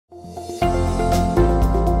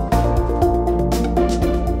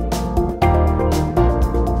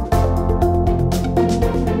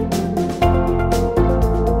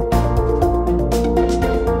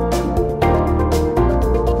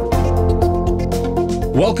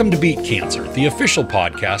Welcome to Beat Cancer, the official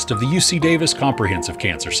podcast of the UC Davis Comprehensive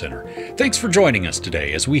Cancer Center. Thanks for joining us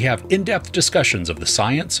today as we have in-depth discussions of the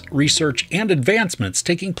science, research, and advancements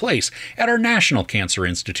taking place at our National Cancer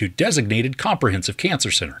Institute designated Comprehensive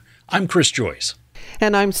Cancer Center. I'm Chris Joyce.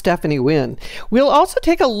 And I'm Stephanie Winn. We'll also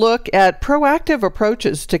take a look at proactive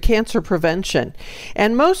approaches to cancer prevention,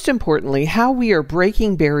 and most importantly, how we are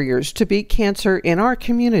breaking barriers to beat cancer in our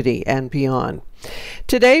community and beyond.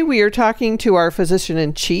 Today, we are talking to our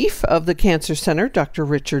physician-in-chief of the Cancer Center, Dr.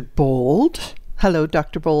 Richard Bold. Hello,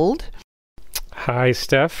 Dr. Bold. Hi,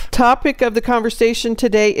 Steph. Topic of the conversation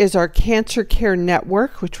today is our Cancer Care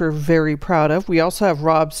Network, which we're very proud of. We also have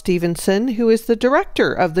Rob Stevenson, who is the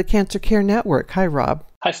director of the Cancer Care Network. Hi, Rob.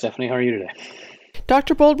 Hi, Stephanie. How are you today?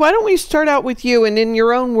 Dr. Bold, why don't we start out with you, and in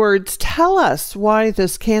your own words, tell us why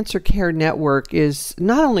this Cancer Care Network is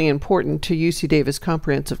not only important to UC Davis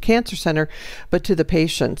Comprehensive Cancer Center, but to the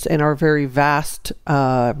patients in our very vast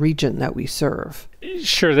region that we serve.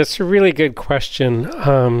 Sure, that's a really good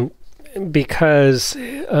question. Because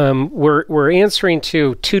we're answering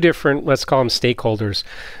to two different, let's call them stakeholders.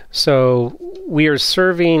 So we are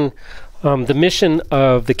serving the mission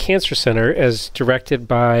of the Cancer Center as directed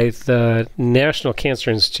by the National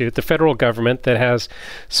Cancer Institute, the federal government that has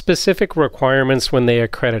specific requirements when they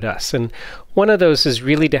accredit us. And one of those is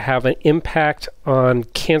really to have an impact on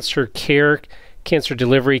cancer care, cancer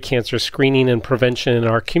delivery, cancer screening, and prevention in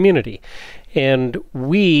our community. And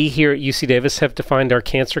we here at UC Davis have defined our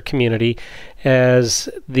cancer community as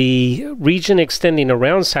the region extending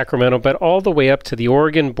around Sacramento, but all the way up to the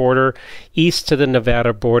Oregon border, east to the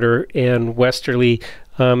Nevada border, and westerly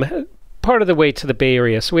part of the way to the Bay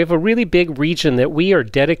Area. So we have a really big region that we are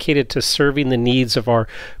dedicated to serving the needs of our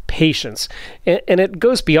patients. And it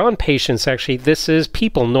goes beyond patients, actually. This is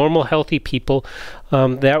people, normal, healthy people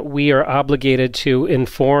that we are obligated to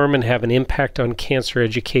inform and have an impact on cancer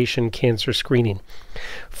education, cancer screening.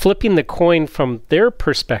 Flipping the coin from their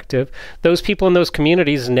perspective, those people in those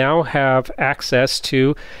communities now have access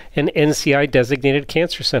to an NCI-designated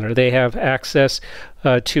cancer center. They have access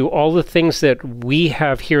to all the things that we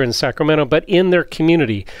have here in Sacramento, but in their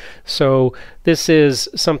community. So this is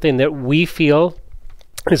something that we feel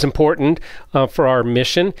is important for our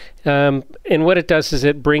mission. And what it does is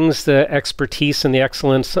it brings the expertise and the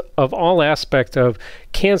excellence of all aspects of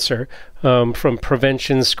cancer, from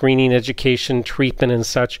prevention, screening, education, treatment, and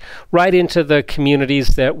such, right into the communities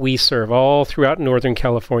that we serve all throughout Northern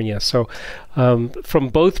California. So from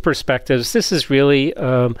both perspectives, this is really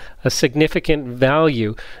a significant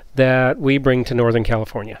value that we bring to Northern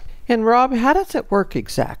California. And Rob, how does it work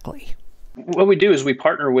exactly? What we do is we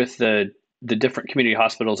partner with the different community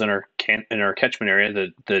hospitals in our catchment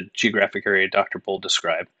area, the geographic area Dr. Bold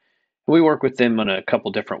described. We work with them in a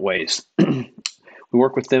couple different ways. We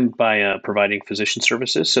work with them by providing physician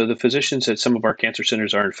services. So the physicians at some of our cancer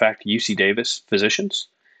centers are, in fact, UC Davis physicians,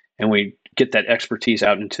 and we get that expertise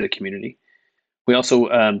out into the community. We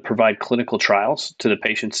also provide clinical trials to the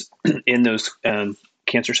patients in those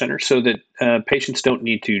cancer centers so that patients don't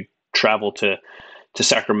need to travel to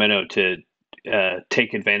Sacramento to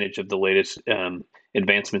take advantage of the latest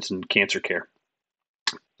advancements in cancer care.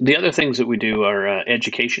 The other things that we do are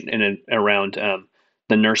education in and around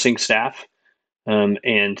the nursing staff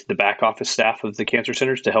and the back office staff of the cancer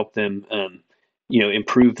centers to help them,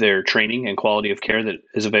 improve their training and quality of care that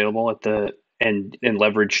is available at and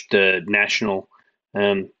leverage the national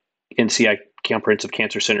NCI Comprehensive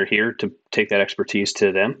Cancer Center here to take that expertise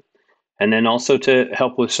to them, and then also to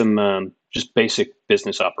help with some just basic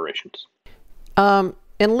business operations. And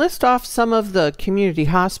list off some of the community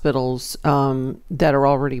hospitals that are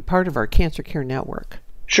already part of our Cancer Care Network.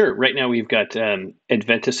 Sure. Right now we've got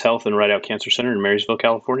Adventist Health and Rideout Cancer Center in Marysville,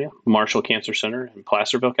 California, Marshall Cancer Center in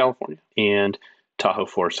Placerville, California, and Tahoe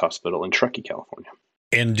Forest Hospital in Truckee, California.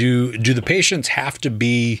 And do the patients have to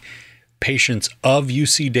be patients of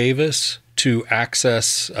UC Davis to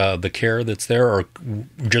access the care that's there, or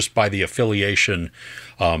just by the affiliation,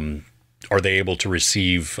 are they able to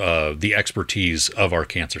receive the expertise of our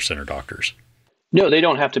cancer center doctors? No, they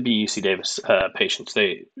don't have to be UC Davis patients.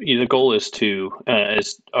 The goal is to,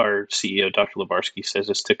 as our CEO, Dr. Lebarsky, says,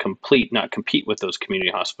 is to complete, not compete with those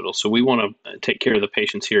community hospitals. So we want to take care of the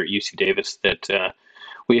patients here at UC Davis that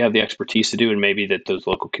we have the expertise to do, and maybe that those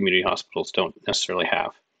local community hospitals don't necessarily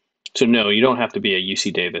have. So no, you don't have to be a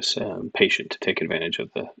UC Davis patient to take advantage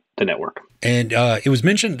of the network. And it was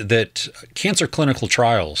mentioned that cancer clinical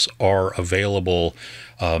trials are available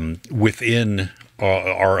within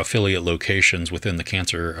our affiliate locations within the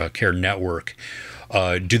Cancer Care Network.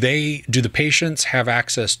 Do the patients have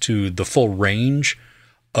access to the full range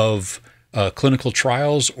of clinical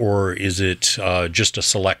trials, or is it just a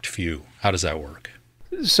select few? How does that work?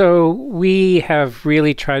 So we have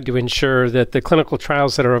really tried to ensure that the clinical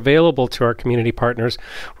trials that are available to our community partners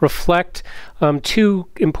reflect two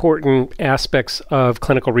important aspects of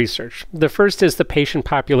clinical research. The first is the patient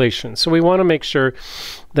population. So we want to make sure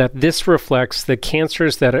that this reflects the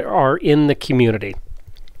cancers that are in the community.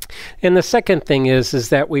 And the second thing is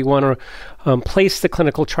that we want to place the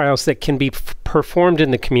clinical trials that can be performed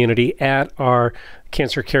in the community at our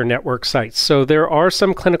Cancer Care Network sites. So there are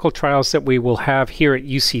some clinical trials that we will have here at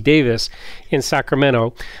UC Davis in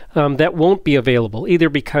Sacramento that won't be available, either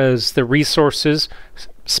because the resources,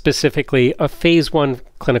 specifically a phase 1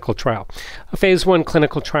 clinical trial. A phase 1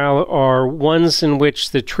 clinical trial are ones in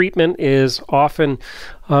which the treatment is often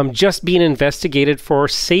just being investigated for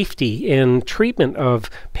safety in treatment of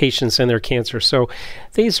patients and their cancer. So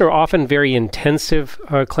these are often very intensive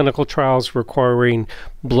clinical trials requiring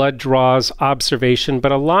blood draws, observation,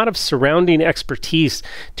 but a lot of surrounding expertise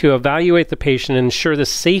to evaluate the patient and ensure the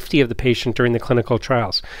safety of the patient during the clinical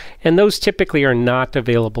trials. And those typically are not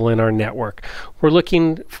available in our network. We're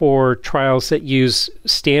looking for trials that use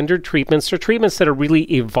standard treatments or treatments that are really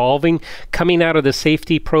evolving, coming out of the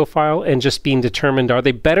safety profile and just being determined, are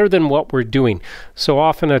they better than what we're doing? So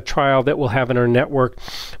often a trial that we'll have in our network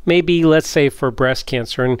may be, let's say, for breast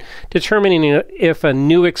cancer, and determining if a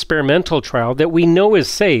new experimental trial that we know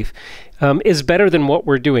is safe is better than what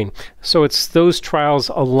we're doing. So it's those trials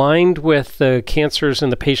aligned with the cancers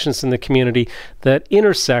and the patients in the community that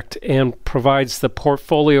intersect and provides the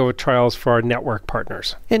portfolio of trials for our network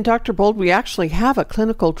partners. And Dr. Bold, we actually have a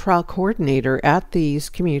clinical trial coordinator at these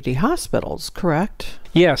community hospitals, correct?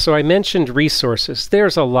 Yeah, so I mentioned resources.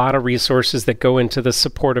 There's a lot of resources that go into the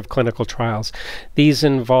support of clinical trials. These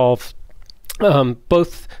involve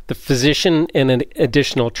both the physician and an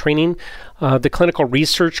additional training, the clinical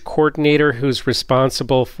research coordinator who's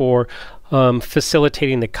responsible for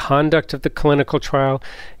facilitating the conduct of the clinical trial,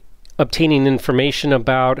 obtaining information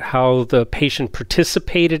about how the patient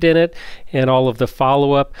participated in it and all of the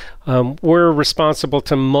follow-up. We're responsible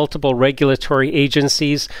to multiple regulatory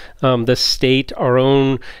agencies, the state, our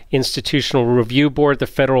own institutional review board, the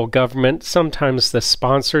federal government, sometimes the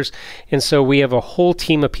sponsors. And so we have a whole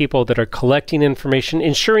team of people that are collecting information,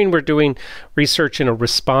 ensuring we're doing research in a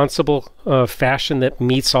responsible fashion that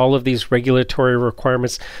meets all of these regulatory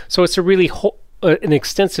requirements. So it's a really an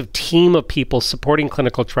extensive team of people supporting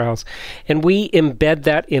clinical trials, and we embed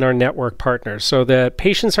that in our network partners so that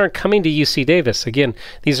patients aren't coming to UC Davis. Again,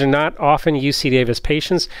 these are not often UC Davis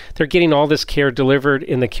patients. They're getting all this care delivered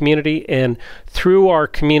in the community, and through our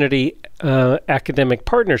community academic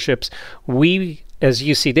partnerships, we as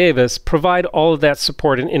UC Davis provide all of that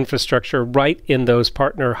support and infrastructure right in those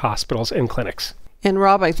partner hospitals and clinics. And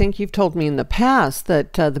Rob, I think you've told me in the past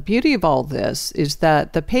that the beauty of all this is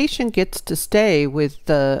that the patient gets to stay with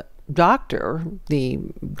the doctor, the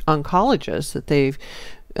oncologist that they've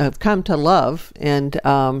come to love and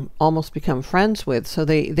almost become friends with. So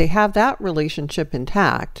they have that relationship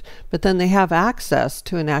intact, but then they have access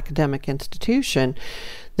to an academic institution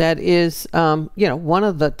that is, one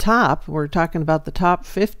of the top, we're talking about the top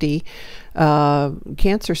 50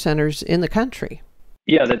 cancer centers in the country.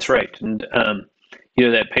 Yeah, that's right. And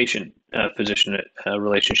that patient-physician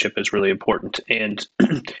relationship is really important. And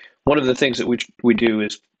one of the things that we do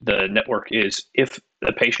is the network is if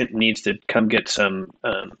a patient needs to come get some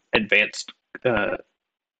advanced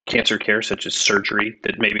cancer care, such as surgery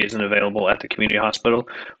that maybe isn't available at the community hospital,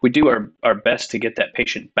 we do our best to get that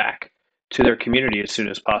patient back to their community as soon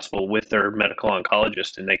as possible with their medical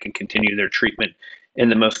oncologist, and they can continue their treatment in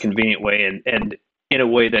the most convenient way and in a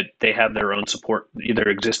way that they have their own support, their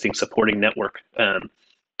existing supporting network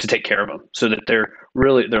to take care of them, so that their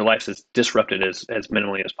life is disrupted as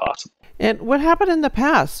minimally as possible. And what happened in the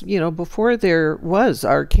past, before there was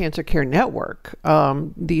our Cancer Care Network,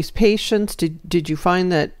 these patients, did you find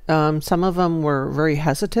that some of them were very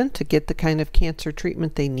hesitant to get the kind of cancer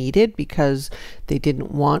treatment they needed because they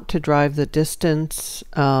didn't want to drive the distance,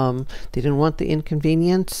 they didn't want the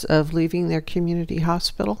inconvenience of leaving their community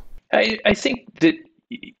hospital? I think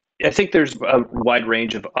there's a wide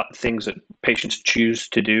range of things that patients choose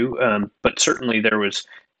to do, but certainly there was,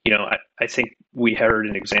 I think we heard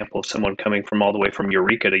an example of someone coming from all the way from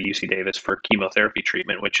Eureka to UC Davis for chemotherapy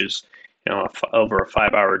treatment, which is, over a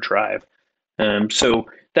 5-hour drive. So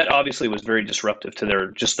that obviously was very disruptive to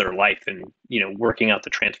their life and, working out the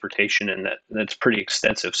transportation, and that's pretty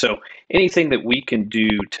extensive. So anything that we can do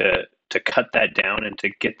to cut that down and to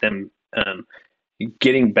get them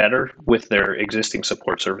getting better with their existing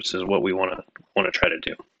support services, what we want to try to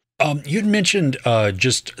do. You'd mentioned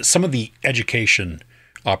just some of the education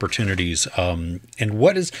opportunities. And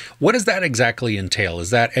what does that exactly entail? Is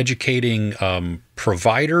that educating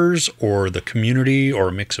providers or the community or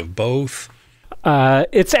a mix of both?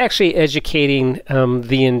 It's actually educating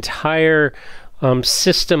the entire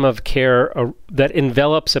system of care that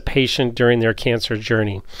envelops a patient during their cancer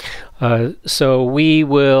journey. So we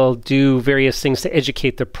will do various things to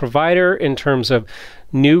educate the provider in terms of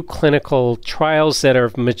new clinical trials that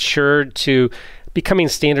are matured to becoming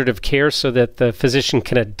standard of care so that the physician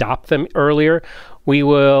can adopt them earlier. We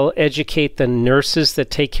will educate the nurses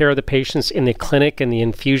that take care of the patients in the clinic and the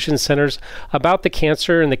infusion centers about the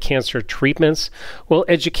cancer and the cancer treatments. We'll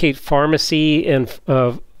educate pharmacy and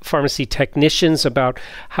pharmacy technicians about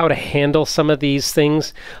how to handle some of these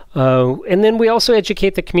things. And then we also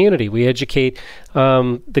educate the community. We educate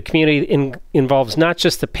the community involves not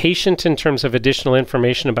just the patient in terms of additional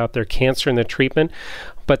information about their cancer and their treatment,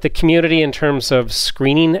 but the community in terms of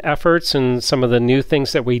screening efforts and some of the new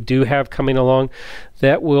things that we do have coming along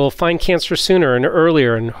that will find cancer sooner and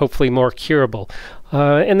earlier and hopefully more curable.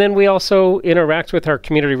 And then we also interact with our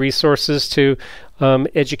community resources to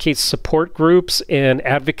educate support groups and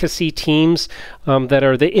advocacy teams that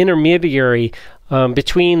are the intermediary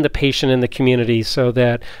between the patient and the community so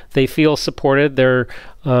that they feel supported. They're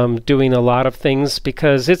doing a lot of things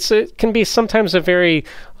because it can be sometimes a very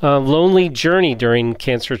lonely journey during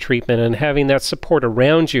cancer treatment, and having that support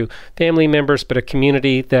around you, family members, but a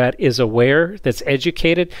community that is aware, that's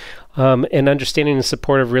educated, and understanding and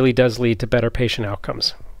supportive really does lead to better patient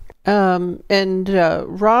outcomes.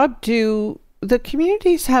 Rob, do the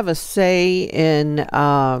communities have a say in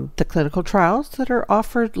the clinical trials that are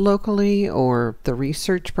offered locally, or the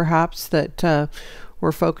research perhaps that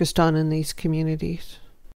we're focused on in these communities?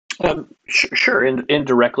 Sure,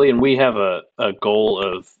 indirectly, and we have a goal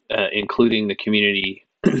of including the community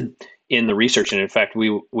in the research. And in fact,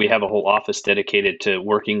 we have a whole office dedicated to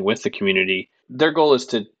working with the community. Their goal is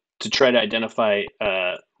to try to identify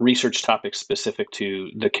research topics specific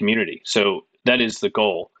to the community. So that is the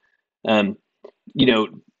goal.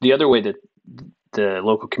 The other way that the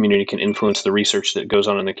local community can influence the research that goes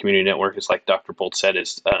on in the community network is, like Dr. Bolt said,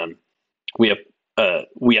 is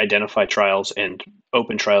we identify trials and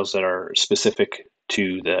open trials that are specific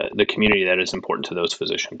to the community that is important to those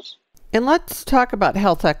physicians. And let's talk about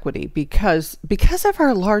health equity because of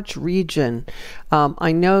our large region.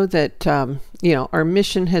 I know that our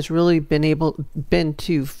mission has really been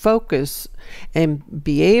to focus and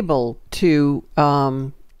be able to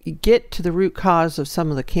get to the root cause of some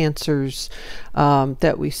of the cancers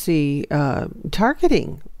that we see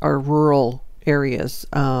targeting our rural areas.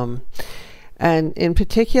 And in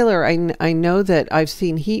particular, I know that I've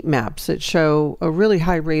seen heat maps that show a really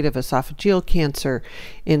high rate of esophageal cancer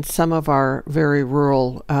in some of our very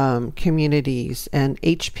rural communities, and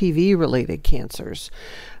HPV-related cancers.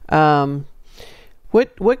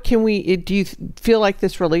 What can we do? You feel like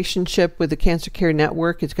this relationship with the Cancer Care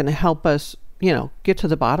Network is going to help us, get to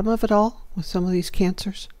the bottom of it all with some of these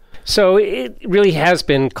cancers? So it really has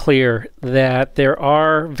been clear that there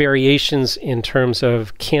are variations in terms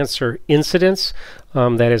of cancer incidence,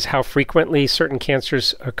 that is how frequently certain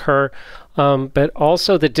cancers occur, but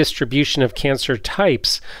also the distribution of cancer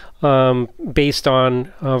types based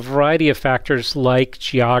on a variety of factors like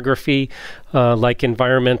geography, like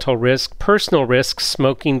environmental risk, personal risks,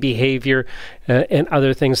 smoking behavior, and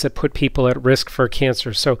other things that put people at risk for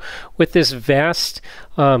cancer. So with this vast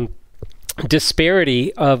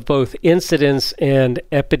disparity of both incidence and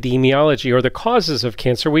epidemiology, or the causes of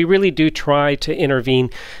cancer, we really do try to intervene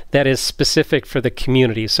that is specific for the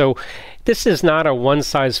community. So this is not a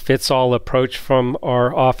one-size-fits-all approach from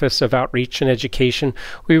our Office of Outreach and Education.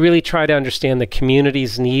 We really try to understand the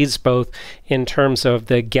community's needs, both in terms of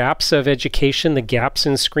the gaps of education, the gaps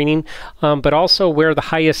in screening, but also where the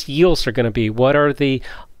highest yields are going to be. What are the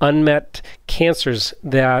unmet cancers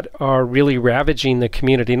that are really ravaging the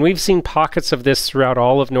community? And we've seen pockets of this throughout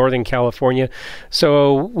all of Northern California.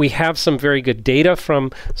 So we have some very good data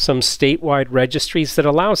from some statewide registries that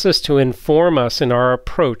allows us to inform us in our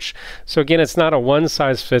approach. So again, it's not a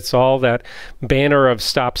one-size-fits-all, that banner of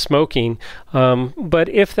stop smoking. But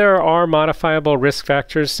if there are modifiable risk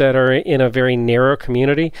factors that are in a very narrow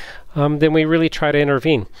community, then we really try to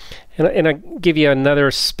intervene. And I'll give you another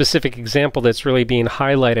specific example that's really being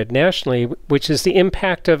highlighted nationally, which is the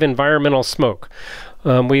impact of environmental smoke.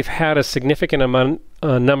 we've had a significant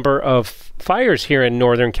number of fires here in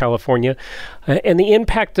Northern California, and the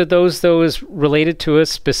impact of those is related to a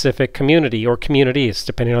specific community or communities,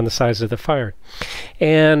 depending on the size of the fire.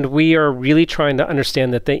 And we are really trying to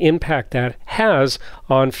understand that the impact that has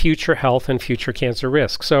on future health and future cancer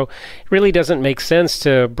risk. So it really doesn't make sense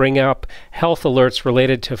to bring up health alerts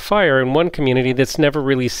related to fire in one community that's never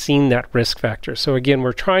really seen that risk factor. So again,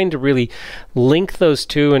 we're trying to really link those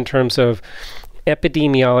two in terms of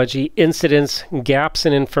epidemiology, incidence, gaps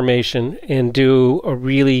in information, and do a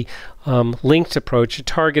really linked approach, a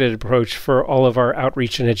targeted approach for all of our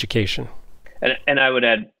outreach and education. And I would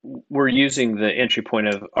add, we're using the entry point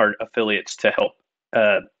of our affiliates to help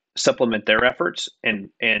supplement their efforts and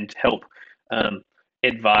help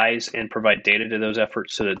advise and provide data to those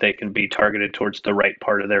efforts so that they can be targeted towards the right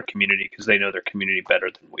part of their community because they know their community better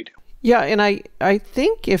than we do. Yeah, and I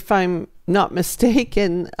think if I'm not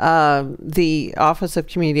mistaken, the Office of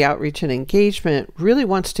Community Outreach and Engagement really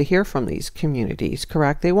wants to hear from these communities,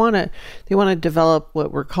 correct? They want to develop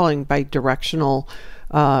what we're calling bidirectional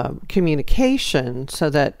communication so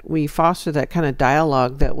that we foster that kind of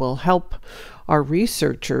dialogue that will help our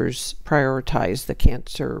researchers prioritize the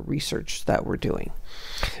cancer research that we're doing.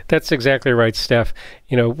 That's exactly right, Steph.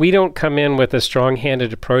 We don't come in with a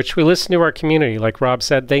strong-handed approach. We listen to our community. Like Rob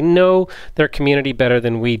said, they know their community better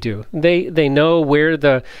than we do. They know where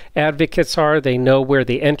the advocates are. They know where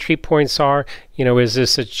the entry points are. Is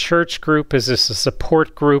this a church group? Is this a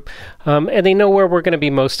support group? And they know where we're going to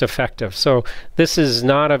be most effective. So this is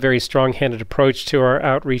not a very strong-handed approach to our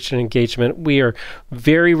outreach and engagement. We are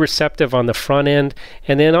very receptive on the front end.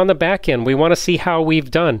 And then on the back end, we want to see how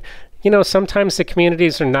we've done. Sometimes the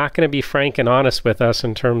communities are not going to be frank and honest with us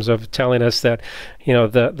in terms of telling us that,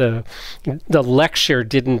 the lecture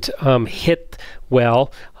didn't hit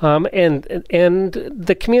well, and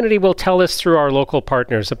the community will tell us through our local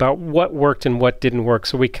partners about what worked and what didn't work,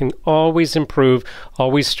 so we can always improve,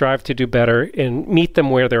 always strive to do better, and meet them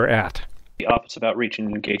where they're at. The Office of Outreach and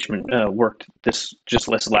Engagement worked just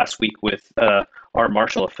last week with our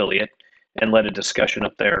Marshall affiliate and led a discussion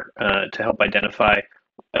up there to help identify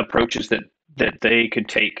approaches that they could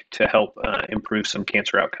take to help improve some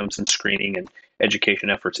cancer outcomes and screening and education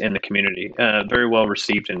efforts in the community. Very well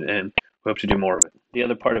received, and we hope to do more of it. The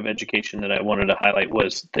other part of education that I wanted to highlight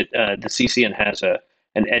was that the CCN has a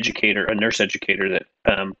nurse educator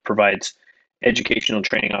that provides educational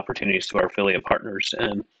training opportunities to our affiliate partners.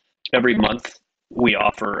 Every month, we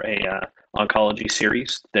offer a oncology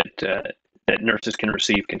series that nurses can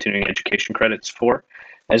receive continuing education credits for,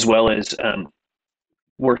 as well as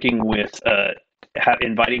working with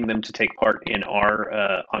inviting them to take part in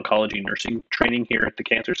our oncology nursing training here at the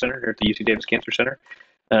Cancer Center, here at the UC Davis Cancer Center.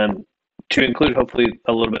 To include, hopefully,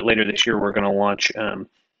 a little bit later this year, we're going to launch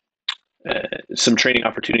some training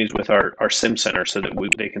opportunities with our SIM Center so that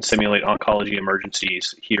they can simulate oncology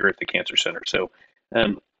emergencies here at the Cancer Center. So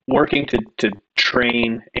working to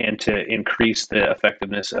train and to increase the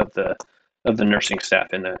effectiveness of the nursing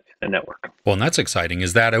staff in the network. Well, and that's exciting.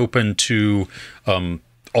 Is that open to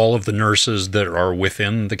all of the nurses that are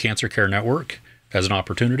within the Cancer Care Network as an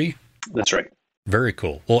opportunity? That's right. Very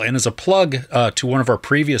cool. Well, and as a plug to one of our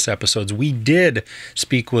previous episodes, we did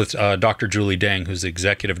speak with Dr. Julie Dang, who's the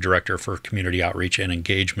Executive Director for Community Outreach and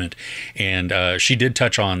Engagement, and she did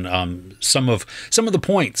touch on some of the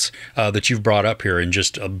points that you've brought up here, and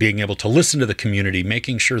just being able to listen to the community,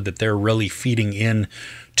 making sure that they're really feeding in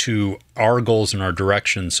to our goals and our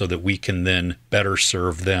directions so that we can then better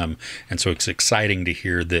serve them. And so it's exciting to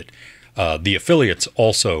hear that the affiliates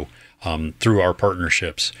also, through our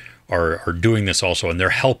partnerships, are doing this also, and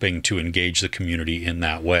they're helping to engage the community in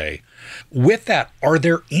that way. With that, are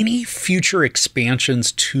there any future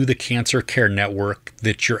expansions to the Cancer Care Network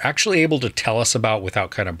that you're actually able to tell us about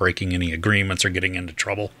without kind of breaking any agreements or getting into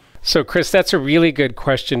trouble? So, Chris, that's a really good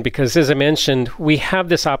question because, as I mentioned, we have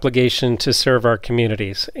this obligation to serve our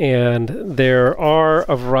communities. And there are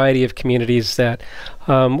a variety of communities that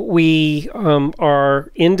we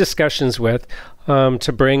are in discussions with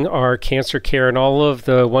to bring our cancer care and all of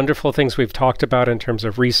the wonderful things we've talked about in terms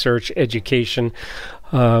of research, education,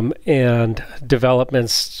 and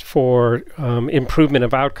developments for improvement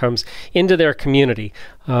of outcomes into their community.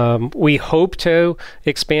 We hope to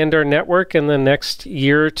expand our network in the next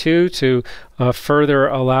year or two to further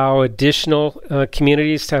allow additional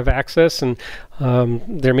communities to have access. And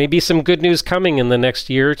there may be some good news coming in the next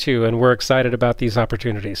year or two, and we're excited about these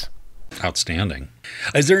opportunities. Outstanding.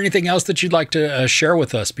 Is there anything else that you'd like to share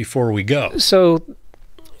with us before we go? So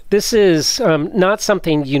this is not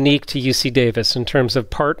something unique to UC Davis in terms of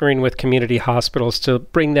partnering with community hospitals to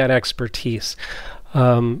bring that expertise.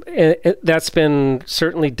 That's been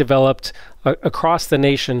certainly developed across the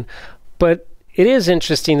nation. But it is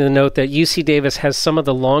interesting to note that UC Davis has some of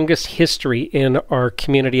the longest history in our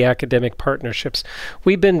community academic partnerships.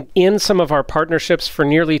 We've been in some of our partnerships for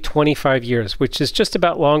nearly 25 years, which is just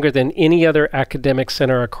about longer than any other academic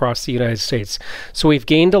center across the United States. So we've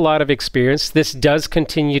gained a lot of experience. This does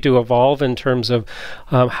continue to evolve in terms of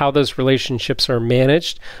how those relationships are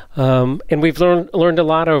managed. And we've learned a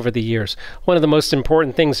lot over the years. One of the most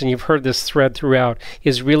important things, and you've heard this thread throughout,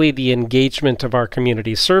 is really the engagement of our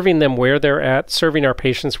community, serving them where they're at, serving our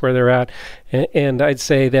patients where they're at. And I'd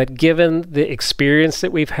say that given the experience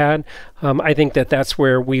that we've had, I think that that's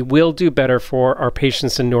where we will do better for our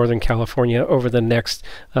patients in Northern California over the next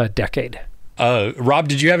decade. Rob,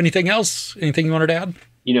 did you have anything else? Anything you wanted to add?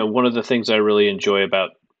 One of the things I really enjoy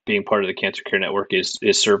about being part of the Cancer Care Network is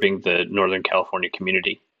serving the Northern California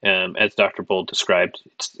community. As Dr. Bull described,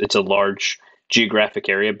 it's a large geographic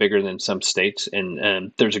area, bigger than some states,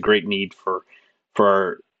 and there's a great need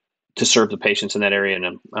to serve the patients in that area,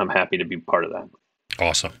 and I'm happy to be part of that.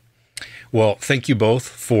 Awesome. Well, thank you both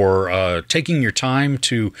for taking your time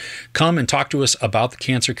to come and talk to us about the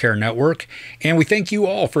Cancer Care Network. And we thank you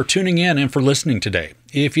all for tuning in and for listening today.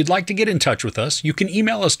 If you'd like to get in touch with us, you can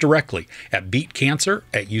email us directly at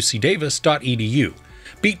beatcancer@ucdavis.edu.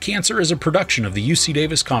 Beat Cancer is a production of the UC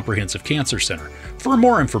Davis Comprehensive Cancer Center. For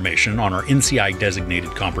more information on our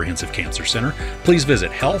NCI-designated Comprehensive Cancer Center, please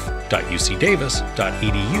visit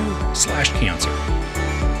health.ucdavis.edu/cancer.